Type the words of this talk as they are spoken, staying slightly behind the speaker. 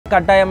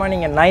கட்டாயமா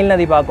நீங்க நைல்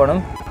நதி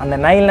பார்க்கணும். அந்த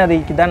நைல்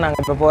நதிக்கு தான் நாங்க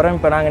இப்ப போறோம்.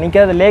 இப்ப நாங்க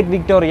நிக்கிறது லேக்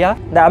விக்டோரியா.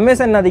 இந்த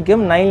அமேசான்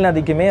நதிக்கும் நைல்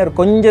நதிக்குமே ஒரு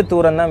கொஞ்ச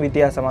தூரம் தான்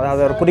வித்தியாசம்.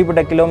 அதாவது ஒரு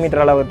குறிப்பிட்ட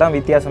கிலோமீட்டர் அளவு தான்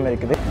வித்தியாசம்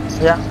இருக்குது.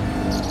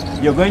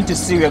 We're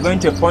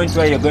going to a point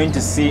where you're going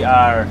to see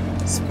our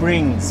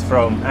springs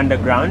from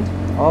underground.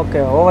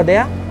 Okay, over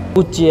there.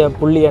 பூச்சிய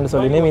புள்ளின்னு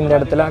சொல்லினே இந்த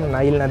இடத்துல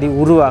நைல் நதி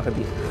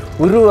உருவாகுது.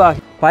 உருவாகி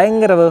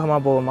பயங்கர வேகமாக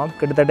போகுமாம்.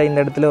 கிட்டத்தட்ட இந்த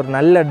இடத்துல ஒரு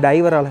நல்ல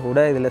டைவரால்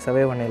கூட இதில்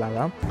சர்வே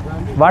பண்ணிடலாம்.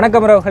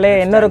 வணக்கம் ரோகளே,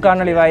 இன்னொரு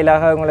காணொலி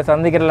வாயிலாக உங்களை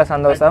சந்திக்கிறதுல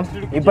சந்தோஷம்.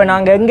 இப்போ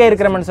நாங்கள் எங்கே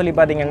இருக்கிறோம்னு சொல்லி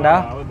பார்த்தீங்கன்னா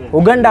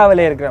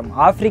உகண்டாவில் இருக்கிறோம்.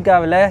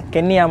 ஆப்பிரிக்காவில்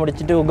கென்யா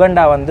முடிச்சுட்டு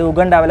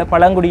உகண்டாவில்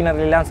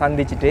பழங்குடியினர்களெல்லாம்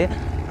சந்திச்சுட்டு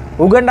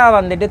உகண்டா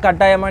வந்துட்டு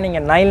கட்டாயமாக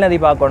நீங்கள் நைல் நதி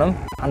பார்க்கணும்.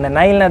 அந்த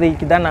நைல்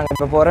நதிக்கு தான் நாங்கள்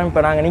இப்போ போகிறோம்.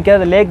 இப்போ நாங்கள்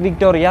நிற்கிறது லேக்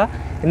விக்டோரியா.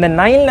 இந்த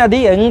நைல் நதி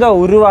எங்கே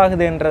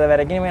உருவாகுதுன்றது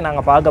வரைக்குமே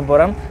நாங்கள் பார்க்க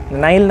போகிறோம். இந்த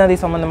நைல் நதி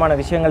சம்மந்தமான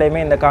விஷயங்களையுமே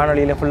இந்த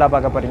காணொலியில் ஃபுல்லாக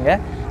பார்க்க போகிறீங்க.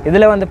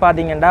 இதில் வந்து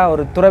பார்த்தீங்கன்னா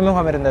ஒரு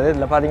துறைமுகம் இருந்தது.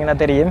 இதில் பார்த்தீங்கன்னா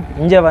தெரியும்,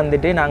 இங்கே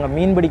வந்துட்டு நாங்கள்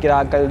மீன் பிடிக்கிற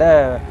ஆக்களோட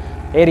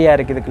ஏரியா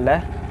இருக்குதுக்குள்ள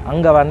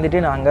அங்கே வந்துட்டு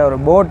நாங்கள் ஒரு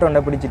போட்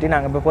ஒன்றை பிடிச்சிட்டு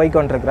நாங்கள் இப்போ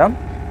போய்கொண்டிருக்கிறோம்.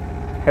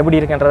 எப்படி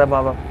இருக்குன்றதை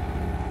பார்ப்போம்.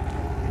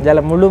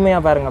 இதில்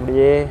முழுமையாக பாருங்கள்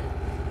அப்படியே.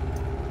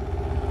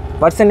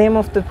 What's the name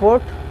of the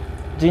port?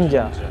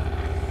 Jinja.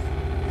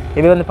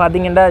 இது வந்து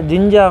பார்த்தீங்கன்னா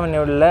ஜிஞ்சாவின்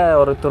உள்ள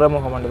ஒரு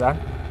துறைமுகம் ஒன்று தான்.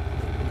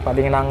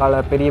 பார்த்தீங்கன்னா அங்கே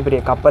பெரிய பெரிய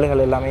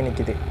கப்பல்கள் எல்லாமே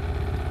நிற்கிது.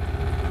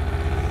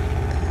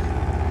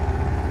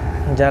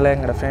 ஜால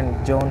எங்களோட ஃப்ரெண்ட்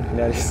ஜோன்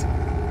ஹிலாரிஸ்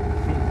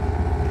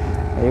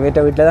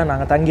வீட்டில் தான்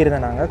நாங்கள்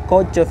தங்கியிருந்தோம். நாங்கள்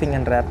கோச் சர்ஃபிங்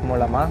என்ற ஆப்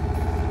மூலமாக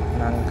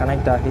நாங்கள்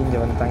கனெக்ட் ஆகி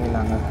இங்கே வந்து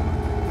தங்கினாங்க.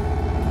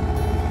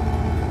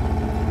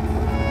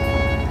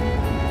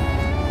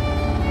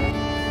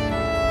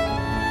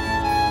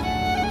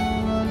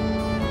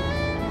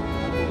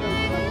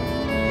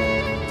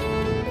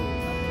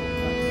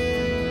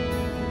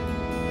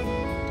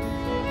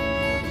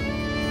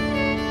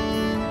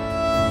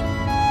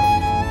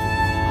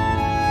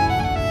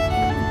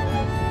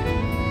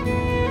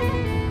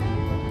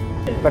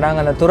 இப்போ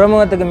நாங்கள் அந்த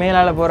துறைமுகத்துக்கு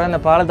மேலால் போகிற அந்த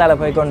பாலத்தால்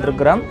போய்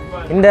கொண்டிருக்கிறோம்.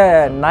 இந்த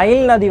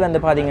நைல் நதி வந்து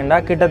பார்த்திங்கன்னா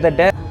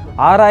கிட்டத்தட்ட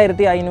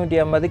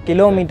 6550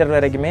 கிலோமீட்டர்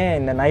வரைக்குமே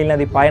இந்த நைல்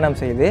நதி பயணம்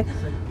செய்யுது.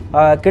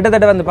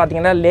 கிட்டத்தட்ட வந்து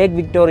பார்த்திங்கன்னா லேக்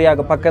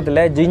விக்டோரியாவுக்கு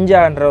பக்கத்தில்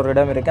ஜிஞ்சான்ற ஒரு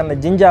இடம் இருக்குது. அந்த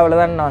ஜிஞ்சாவில்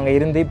தான் நாங்கள்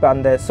இருந்து இப்போ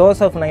அந்த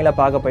சோர்ஸ் ஆஃப் நைலை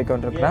பார்க்க போய்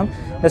கொண்டிருக்கிறோம்.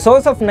 இந்த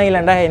சோர்ஸ் ஆஃப்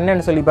நைல்ண்டா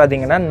என்னன்னு சொல்லி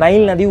பார்த்தீங்கன்னா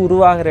நைல் நதி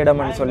உருவாகிற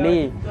இடம்னு சொல்லி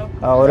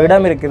ஒரு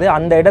இடம் இருக்குது.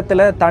 அந்த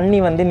இடத்துல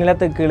தண்ணி வந்து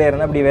நிலத்துக்கு கீழே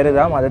இருந்து அப்படி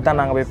வருதாம். அதை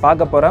தான் நாங்கள் போய்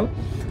பார்க்க போகிறோம்.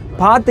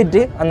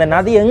 பார்த்துட்டு அந்த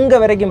நதி எங்கே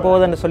வரைக்கும்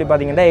போகுதுன்னு சொல்லி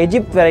பார்த்தீங்கன்னா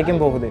எஜிப்த் வரைக்கும்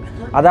போகுது.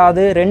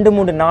 அதாவது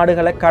 2-3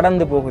 நாடுகளை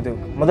கடந்து போகுது.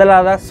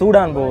 முதலாவதாக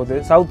சூடான் போகுது,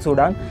 சவுத்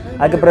சூடான்.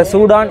 அதுக்கப்புறம்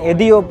சூடான்,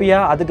 எதியோப்பியா.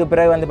 அதுக்கு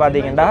பிறகு வந்து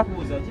பார்த்தீங்கன்னா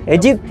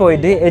எஜிப்த்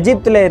போயிட்டு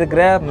எஜிப்தில்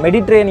இருக்கிற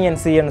மெடிட்ரேனியன்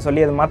சீன்னு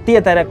சொல்லி அது மத்திய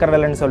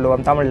தரைக்கடல்னு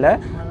சொல்லுவோம் தமிழில்.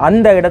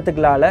 அந்த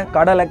இடத்துக்குள்ளால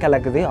கடலை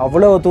கலக்குது.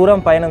 அவ்வளோ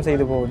தூரம் பயணம்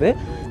செய்து போகுது.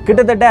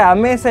 கிட்டத்தட்ட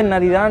அமேசான்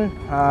நதி தான்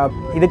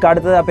இதுக்கு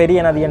அடுத்ததாக பெரிய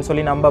நதின்னு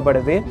சொல்லி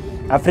நம்பப்படுது.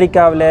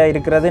 ஆப்பிரிக்காவில்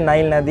இருக்கிறது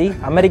நைல் நதி,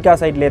 அமெரிக்கா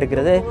சைடில்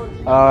இருக்கிறது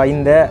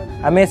இந்த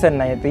அமேசான்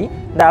நதி.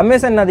 இந்த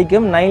அமேசான்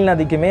நதிக்கும் நைல்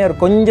நதிக்குமே ஒரு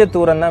கொஞ்சம்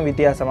தூரம் தான்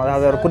வித்தியாசம்.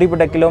 அதாவது ஒரு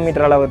குறிப்பிட்ட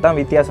கிலோமீட்டர் அளவு தான்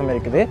வித்தியாசம்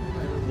இருக்குது.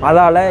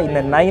 அதால்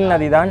இந்த நைல்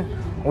நதி தான்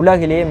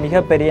உலகிலேயே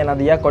மிகப்பெரிய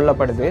நதியாக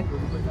கொள்ளப்படுது.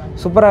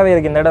 சூப்பராகவே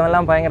இருக்குது. இந்த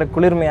இடமெல்லாம் பயங்கர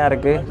குளிர்மையாக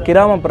இருக்குது,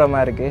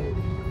 கிராமப்புறமாக இருக்குது.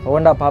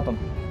 ஒவ்வொன்றா பார்ப்போம்.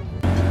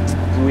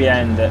 We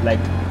are in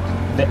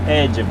the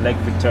edge of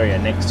Lake Victoria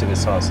next to the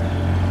source.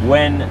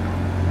 When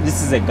this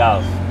is a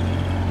gulf,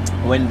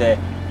 when the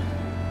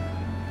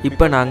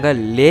இப்போ நாங்கள்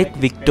லேக்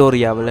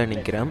விக்டோரியாவில்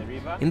நிற்கிறோம்.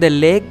 இந்த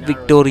லேக்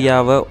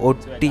விக்டோரியாவை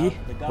ஒட்டி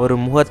ஒரு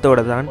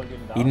முகத்தோடு தான்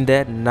இந்த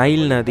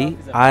நைல் நதி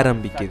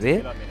ஆரம்பிக்குது.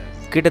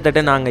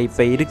 கிட்டத்தட்ட நாங்கள்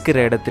இப்போ இருக்கிற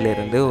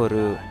இடத்துலேருந்து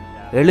ஒரு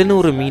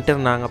 700 மீட்டர்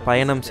நாங்கள்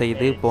பயணம்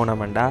செய்து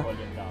போனோம்டா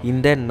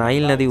இந்த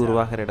நைல் நதி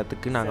உருவாகிற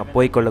இடத்துக்கு நாங்கள்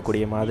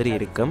போய்கொள்ளக்கூடிய மாதிரி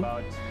இருக்கும்.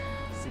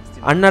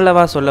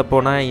 அன்னளவாக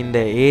சொல்லப்போனால் இந்த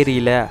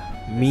ஏரியில்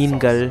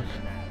மீன்கள்,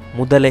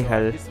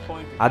 முதலைகள்,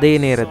 அதே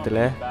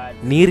நேரத்தில்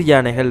நீர்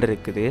யானைகள்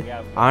இருக்குது.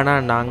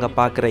 ஆனால் நாங்கள்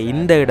பார்க்குற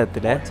இந்த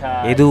இடத்துல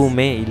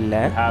எதுவுமே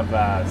இல்லை.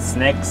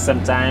 snakes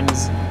sometimes,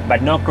 but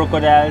no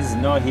crocodiles,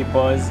 no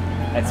hippos.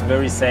 It's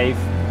very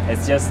safe.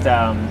 It's just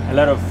a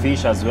lot of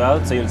fish as well.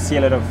 So you'll see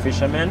a lot of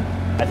fishermen.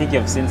 I think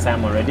you've seen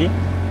some already.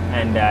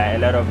 And a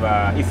lot of,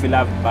 if you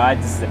love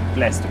birds, it's a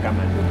place to come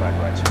and do bird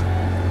watching.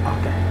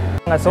 Okay.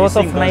 Source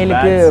of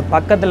நைலுக்கு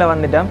பக்கத்தில்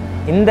வந்துட்டோம்.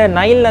 இந்த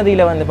Nile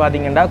நதியில் வந்து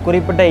பார்த்தீங்கன்னா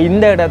குறிப்பிட்ட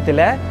இந்த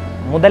இடத்துல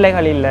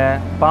முதலைகள் இல்லை,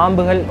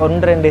 பாம்புகள்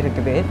 1-2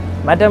 இருக்குது.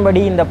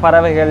 மற்றபடி இந்த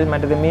பறவைகள்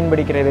மற்றது மீன்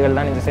பிடிக்கிற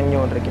இதுகள்லாம் இங்கே செஞ்சு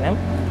கொண்டிருக்கிறேன்.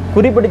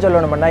 குறிப்பிட்டு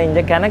சொல்லணும்னா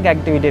இங்கே கனக்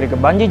ஆக்டிவிட்டி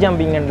இருக்குது. பஞ்சி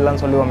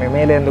ஜம்பிங்லாம் சொல்லுவோமே,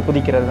 மேலே இருந்து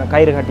குதிக்கிறது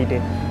கயிறு கட்டிட்டு,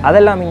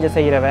 அதெல்லாம் இங்கே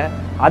செய்கிறவ.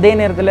 அதே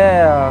நேரத்தில்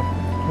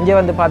இங்கே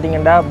வந்து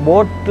பார்த்தீங்கன்னா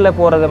போட்டில்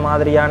போகிறது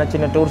மாதிரியான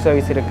சின்ன டூர்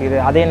சர்வீஸ் இருக்குது.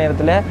 அதே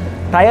நேரத்தில்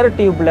டயர்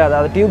டியூப்பில்,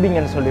 அதாவது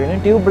டியூபிங்னு சொல்லுவீங்க,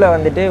 டியூப்பில்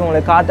வந்துட்டு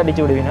உங்களுக்கு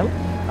காற்றடிச்சு விடுவீங்க.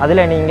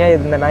 அதில் நீங்கள்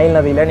இந்த நைல்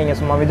நதியில் நீங்கள்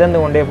சும்மா மிதந்து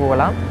கொண்டே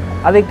போகலாம்.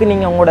 அதுக்கு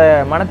நீங்கள் உங்களோட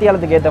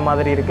மனத்தியாலத்துக்கு ஏற்ற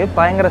மாதிரி இருக்குது.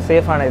 பயங்கர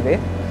சேஃபான இது.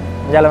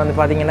 இதில் வந்து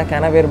பார்த்தீங்கன்னா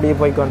கிணவேர் இப்படியே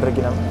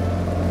போய்கொண்டிருக்கணும்.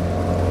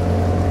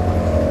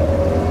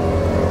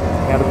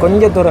 அது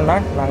கொஞ்சம் தூரம்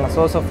தான் நாங்கள்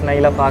சோர்ஸ் ஆஃப்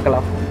நைலை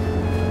பார்க்கலாம்.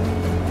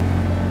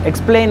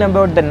 Explain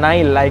about the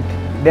Nile. Like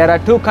there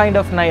are two kind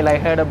of Nile. I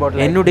heard about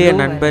like என்னுடைய blue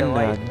and நண்பன்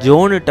white.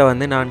 ஜோனிட்ட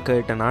வந்து நான்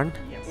கேட்டேன்,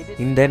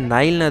 இந்த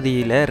நைல்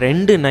நதியில்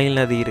 2 நைல்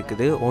நதி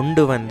இருக்குது.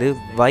 ஒன்று வந்து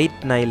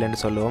ஒயிட் நைல்னு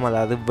சொல்லுவோம்,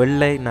 அதாவது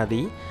வெள்ளை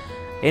நதி.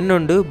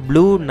 இன்னொன்று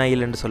ப்ளூ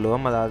நைல்னு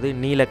சொல்லுவோம், அதாவது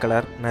நீல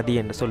கலர் நதி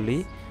என்று சொல்லி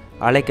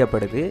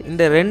அழைக்கப்படுது.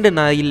 இந்த 2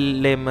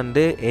 நைல்லேயும்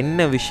வந்து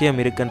என்ன விஷயம்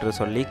இருக்குன்ற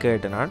சொல்லி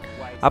கேட்டேன் நான்.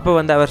 அப்போ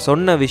வந்து அவர்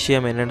சொன்ன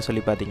விஷயம் என்னன்னு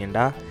சொல்லி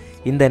பார்த்தீங்கன்னா,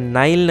 இந்த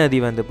நைல் நதி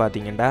வந்து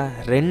பார்த்திங்கன்னா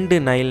 2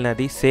 நைல்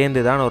நதி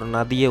சேர்ந்து தான் ஒரு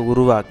நதியை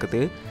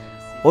உருவாக்குது.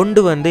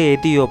 ஒன்று வந்து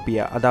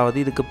எத்தியோப்பியா, அதாவது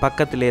இதுக்கு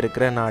பக்கத்தில்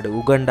இருக்கிற நாடு,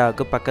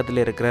 உகண்டாவுக்கு பக்கத்தில்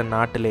இருக்கிற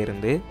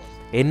நாட்டிலிருந்து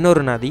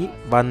இன்னொரு நதி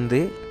வந்து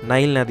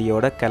நைல்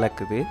நதியோட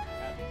கலக்குது.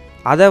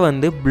 அதை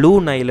வந்து ப்ளூ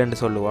நைல்னு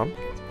சொல்லுவோம்.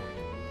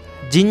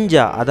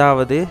 ஜிஞ்சா,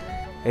 அதாவது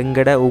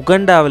எங்கட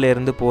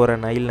உகண்டாவிலேருந்து போகிற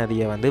நைல்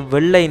நதியை வந்து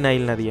வெள்ளை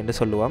நைல் நதி என்று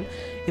சொல்லுவோம்.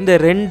 இந்த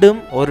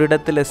 2ம் ஒரு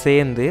இடத்துல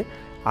சேர்ந்து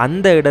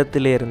அந்த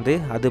இடத்துலேருந்து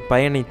அது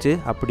பயணித்து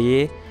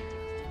அப்படியே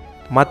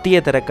மத்திய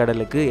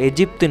தரைக்கடலுக்கு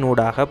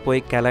எகிப்தினூடாக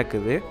போய்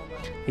கலக்குது.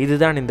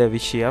 இதுதான் இந்த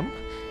விஷயம்.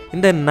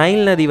 இந்த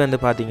நைல் நதி வந்து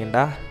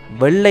பார்த்திங்கன்னா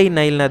வெள்ளை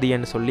நைல்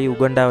நதின்னு சொல்லி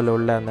உகண்டாவில்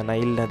உள்ள அந்த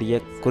நைல் நதியை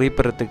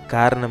குறிப்பிட்றதுக்கு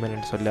காரணம்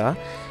என்னென்னு சொல்லலாம்,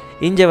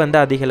 இங்கே வந்து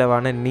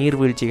அதிகளவான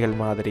நீர்வீழ்ச்சிகள்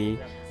மாதிரி,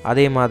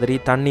 அதே மாதிரி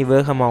தண்ணி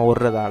வேகமாக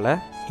ஓடுறதால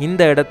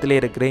இந்த இடத்துல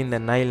இருக்கிற இந்த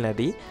நைல்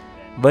நதி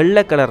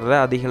வெள்ளை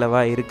கலரில்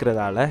அதிகளவாக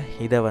இருக்கிறதால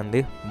இதை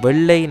வந்து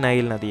வெள்ளை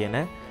நைல் நதி என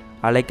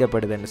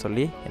அழைக்கப்படுதுன்னு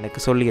சொல்லி எனக்கு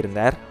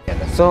சொல்லியிருந்தார்.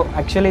 So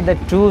actually the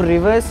two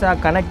rivers are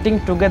connecting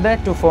together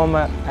to form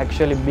a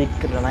actually big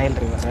Nile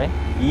river, right?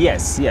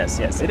 Yes,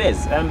 it is.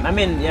 I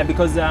mean, yeah,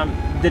 because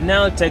the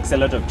Nile takes a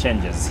lot of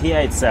changes. Here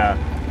it's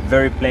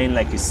very plain,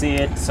 like you see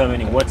it, so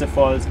many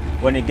waterfalls.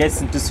 When it gets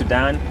into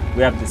Sudan,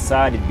 we have the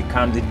side,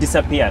 it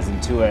disappears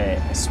into a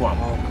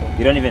swamp. Okay.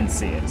 You don't even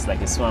see it. It's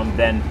like a swamp.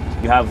 Then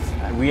you have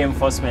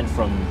reinforcement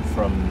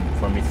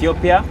from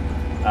Ethiopia,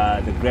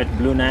 the Great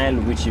Blue Nile,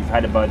 which you've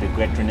heard about, the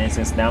Great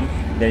Renaissance Dam.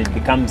 Then it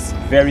becomes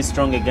very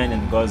strong again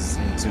and goes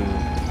into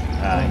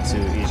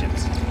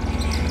Egypt.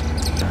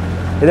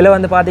 இதில்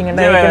வந்து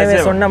பார்த்தீங்கன்னா ஏற்கனவே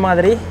சொன்ன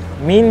மாதிரி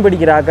மீன்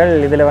பிடிக்கிறார்கள்.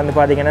 இதில் வந்து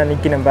பார்த்தீங்கன்னா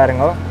நிற்கணும்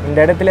பாருங்க. இந்த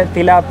இடத்துல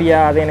திலாப்பியா,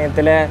 அதே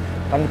நேரத்தில்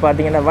வந்து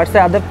பார்த்தீங்கன்னா what's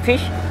the other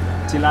fish?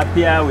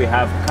 Tilapia, we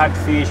have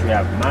catfish, we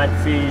have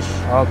mudfish.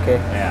 Okay,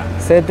 Yeah.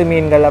 சேத்து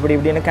மீன்கள் அப்படி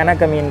இப்படின்னு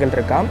கணக்க மீன்கள்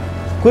இருக்காம்.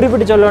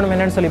 குறிப்பிட்டு சொல்லணும்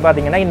என்னென்னு சொல்லி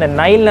பார்த்தீங்கன்னா, இந்த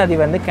நைல் நதி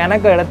வந்து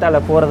கணக்க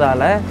இடத்தால்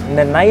போகிறதால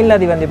இந்த நைல்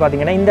நதி வந்து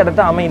பார்த்தீங்கன்னா இந்த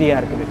இடத்த அமைதியாக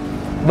இருக்குது.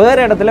 வேறு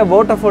இடத்துல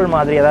வாட்டர்ஃபால்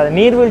மாதிரி, அதாவது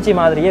நீர்வீழ்ச்சி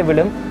மாதிரியே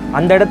விழும்.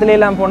 அந்த இடத்துல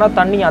எல்லாம் போனால்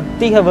தண்ணி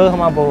அதிக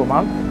வேகமாக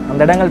போகுமாம்.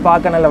 அந்த இடங்கள்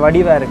பார்க்க நல்ல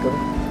வடிவாக இருக்கும்.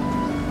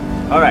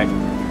 Alright,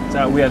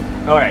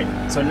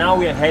 so now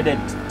we are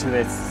headed to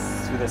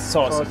the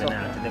source of the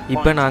Nile.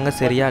 இப்போ நாங்கள்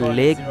சரியாக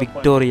லேக்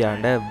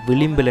விக்டோரியாண்ட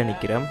விளிம்பில்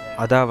நிற்கிறோம்.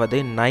 அதாவது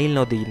நைல்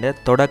நதியின்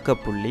தொடக்க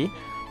புள்ளி,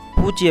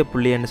 பூச்சிய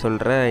புள்ளின்னு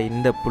சொல்கிற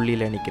இந்த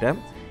புள்ளியில் நிற்கிறோம்.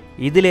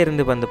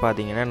 இதிலேருந்து வந்து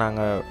பார்த்திங்கன்னா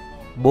நாங்கள்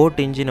போட்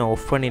இன்ஜினை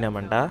ஆஃப்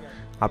பண்ணினோம்டா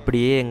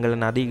அப்படியே எங்களை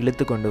நதி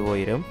இழுத்து கொண்டு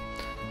போயிடும்.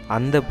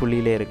 அந்த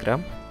புள்ளியில்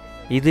இருக்கிறோம்.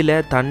 இதில்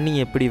தண்ணி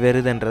எப்படி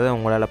வருதுன்றதை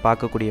உங்களால்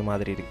பார்க்கக்கூடிய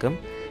மாதிரி இருக்கும்.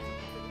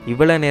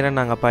 இவ்வளோ நேரம்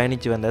நாங்கள்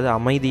பயணித்து வந்தது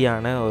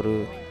அமைதியான ஒரு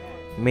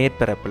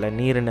மேற்பரப்பில்,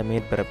 நீரின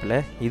மேற்பரப்பில்.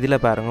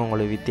 இதில் பாருங்கள்,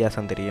 உங்களுக்கு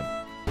வித்தியாசம் தெரியும்.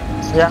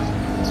 Yeah.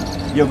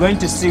 We are going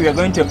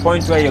to a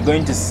point where you're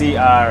going to see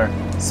our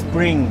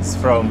springs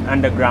from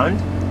underground.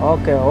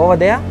 Okay, over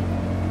there?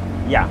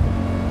 Yeah.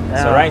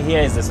 So right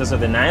here is the source of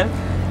the Nile.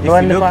 If you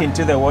look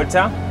into the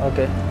water,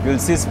 Okay.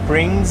 you'll see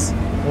springs.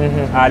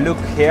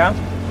 Look here.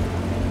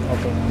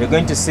 Okay. You're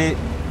going to see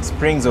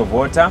springs of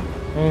water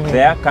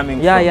there coming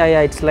from.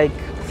 Yeah, it's like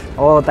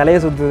தலையை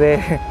சுத்துதே.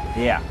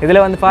 Yeah.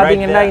 இதில் வந்து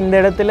பார்த்தீங்கன்னா இந்த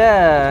இடத்துல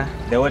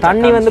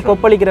தண்ணி வந்து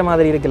கொப்பளிக்கிற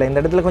மாதிரி இருக்குல்ல, இந்த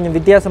இடத்துல கொஞ்சம்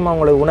வித்தியாசமாக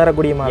உங்களுக்கு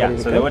உணரக்கூடிய மாதிரி Yeah,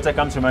 இருக்கு. so the water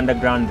comes from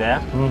underground there,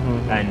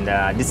 and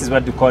this is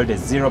what we call the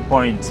 0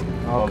 point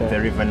of the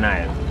river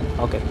Nile.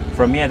 Okay.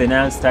 From here, the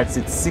Nile starts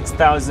at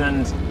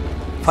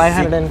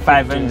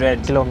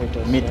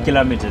 6,500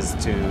 kilometers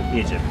to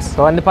Egypt.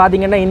 So வந்து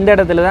பார்த்தீங்கன்னா இந்த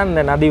இடத்துல தான்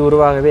இந்த நதி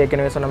உருவாகுது.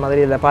 ஏற்கனவே சொன்ன மாதிரி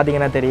இதில்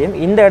பார்த்தீங்கன்னா தெரியும்.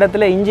 இந்த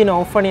இடத்துல இன்ஜின்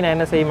ஆஃப் பண்ணி நான்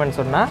என்ன செய்வேன்னு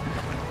சொன்னால்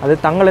அது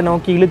தங்களை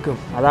நோக்கி இழுக்கும்.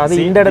 அதாவது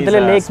இந்த இடத்துல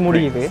லேக்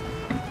முடியுது.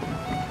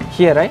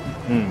 Here, right?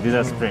 These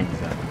are springs.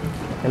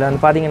 இதில்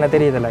வந்து பார்த்தீங்கன்னா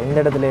தெரியுதுல்ல, இந்த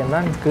இடத்துல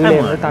தான் கீழே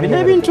இருந்து தண்ணி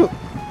வருது.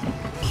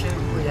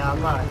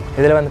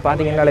 இதில் வந்து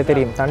பார்த்தீங்கன்னாலே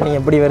தெரியும் தண்ணி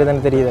எப்படி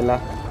வருதுன்னு தெரியுதுல்ல.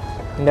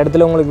 இந்த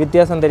இடத்துல உங்களுக்கு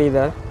வித்தியாசம்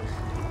தெரியுதா?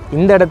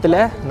 இந்த இடத்துல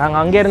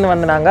நாங்கள் அங்கேருந்து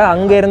வந்தாங்க,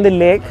 அங்கேருந்து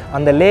லேக்,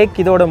 அந்த லேக்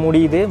இதோட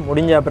முடியுது.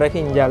 முடிஞ்ச பிறகு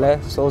இந்தியாவில்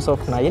சோர்ஸ்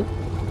ஆஃப் நைல்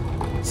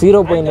 0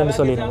 பாயிண்ட்னு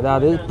சொல்லிடுங்க,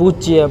 அதாவது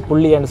பூச்சிய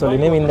புள்ளின்னு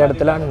சொல்லினோம். இந்த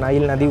இடத்துல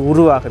நைல் நதி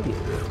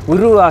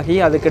உருவாகி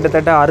அது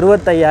கிட்டத்தட்ட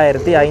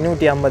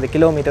 65,550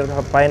 கிலோமீட்டர்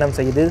பயணம்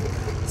செய்து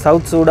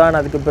சவுத் சூடான்,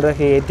 அதுக்கு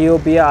பிறகு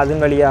எத்தியோப்பியா,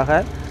 அதன் வழியாக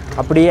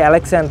அப்படியே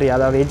அலெக்சாண்ட்ரியா,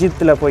 அதாவது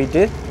எஜிப்தில்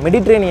போயிட்டு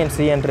மெடிட்ரேனியன்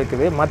சீன்னு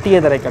இருக்குது, மத்திய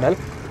தரைக்கடல்,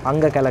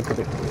 அங்கே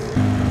கலக்குது.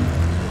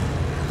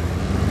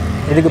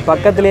 இதுக்கு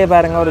பக்கத்துலேயே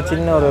பாருங்கள் ஒரு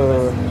சின்ன ஒரு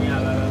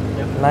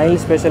நைல்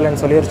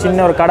ஸ்பெஷல்னு சொல்லி ஒரு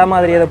சின்ன ஒரு கடை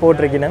மாதிரி எதை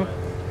போட்டிருக்கணும்,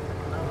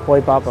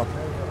 போய் பார்ப்போம்.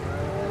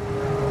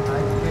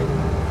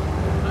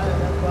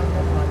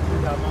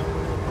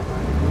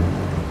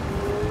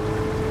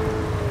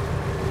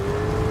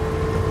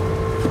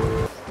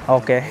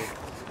 ஓகே,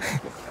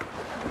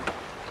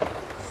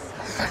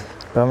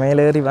 இப்போ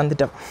மேலே ஏறி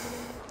வந்துட்டோம்.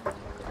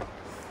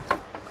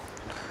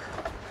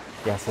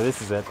 Yeah, so this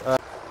is it.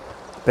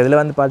 இப்போ இதில்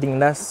வந்து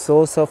பார்த்தீங்கன்னா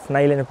சோர்ஸ் ஆஃப்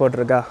நைல்னு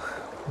போட்டிருக்கா,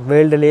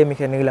 வேர்ல்டுலேயே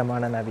மிக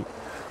நீளமான நதி.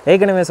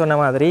 ஏற்கனவே சொன்ன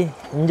மாதிரி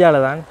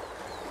இந்தியாவில் தான்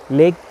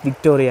லேக்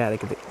விக்டோரியா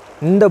இருக்குது.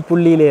 இந்த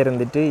புள்ளியிலே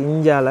இருந்துட்டு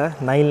இந்தியாவில்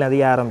நைல்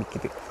நதி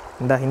ஆரம்பிக்குது.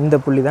 இந்த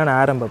புள்ளி தான்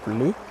ஆரம்ப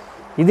புள்ளி.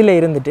 இதில்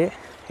இருந்துட்டு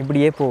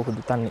இப்படியே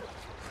போகுது தண்ணி.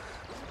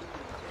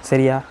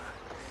 சரியா?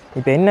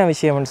 இப்போ என்ன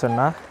விஷயம்னு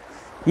சொன்னால்,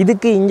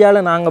 இதுக்கு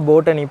இந்தியாவில் நாங்கள்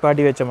போட்டை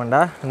நிப்பாட்டி வச்சோம்டா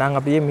நாங்கள்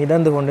அப்படியே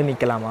மிதந்து கொண்டு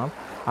நிற்கலாமா.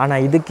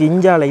 ஆனால் இதுக்கு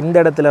இந்தியாவில் இந்த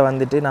இடத்துல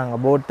வந்துட்டு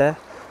நாங்கள் போட்டை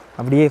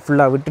அப்படியே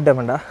ஃபுல்லாக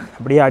விட்டுட்டோம்டா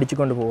அப்படியே அடித்து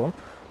கொண்டு போவோம்.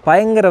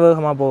 பயங்கர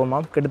வேகமாக போவோமா.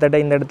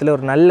 கிட்டத்தட்ட இந்த இடத்துல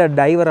ஒரு நல்ல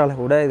டைவரால்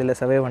கூட இதில்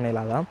சர்வே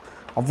பண்ணிடலாம்.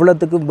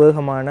 அவ்வளோத்துக்கு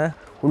வேகமான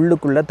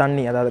உள்ளுக்குள்ளே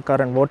தண்ணி, அதாவது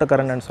கரண்ட், வாட்டர்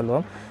கரண்ட்னு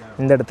சொல்லுவோம்,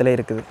 இந்த இடத்துல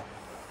இருக்குது.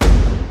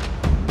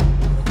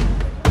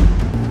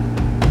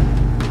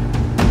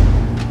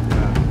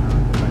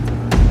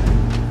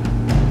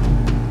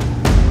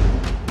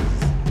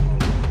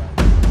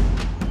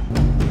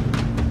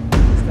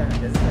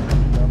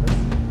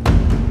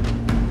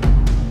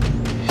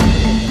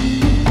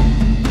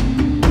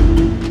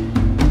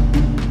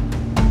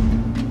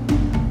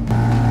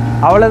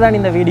 அவ்வளோதான்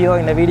இந்த வீடியோ.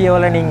 இந்த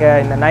வீடியோவில் நீங்கள்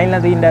இந்த நைல்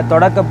நதியின்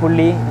தொடக்க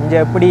புள்ளி, இங்கே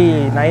எப்படி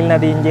நைல்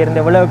நதி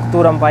இங்கேருந்து எவ்வளோ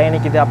தூரம்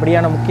பயணிக்குது,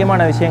 அப்படியான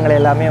முக்கியமான விஷயங்களை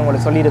எல்லாமே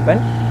உங்களுக்கு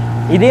சொல்லியிருப்பேன்.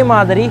 இதே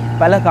மாதிரி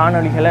பல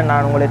காணொலிகளை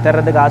நான் உங்களுக்கு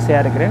தர்றதுக்கு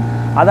ஆசையாக இருக்கிறேன்.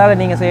 அதால்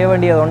நீங்கள் செய்ய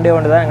வேண்டியது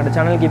ஒன்று தான், எங்களோட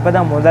சேனலுக்கு இப்போ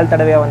தான் முதல்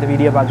தடவையாக வந்து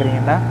வீடியோ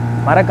பார்க்குறீங்கன்னா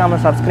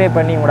மறக்காமல் சப்ஸ்கிரைப்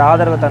பண்ணி உங்களோட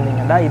ஆதரவை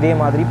தந்தீங்கன்னா இதே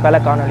மாதிரி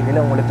பல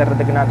காணொலிகளை உங்களுக்கு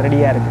தர்றதுக்கு நான்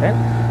ரெடியாக இருக்கிறேன்.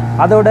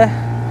 அதோட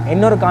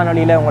இன்னொரு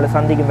காணொலியில் உங்களை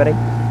சந்திக்கும் வரை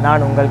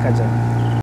நான் உங்கள் கஜன்.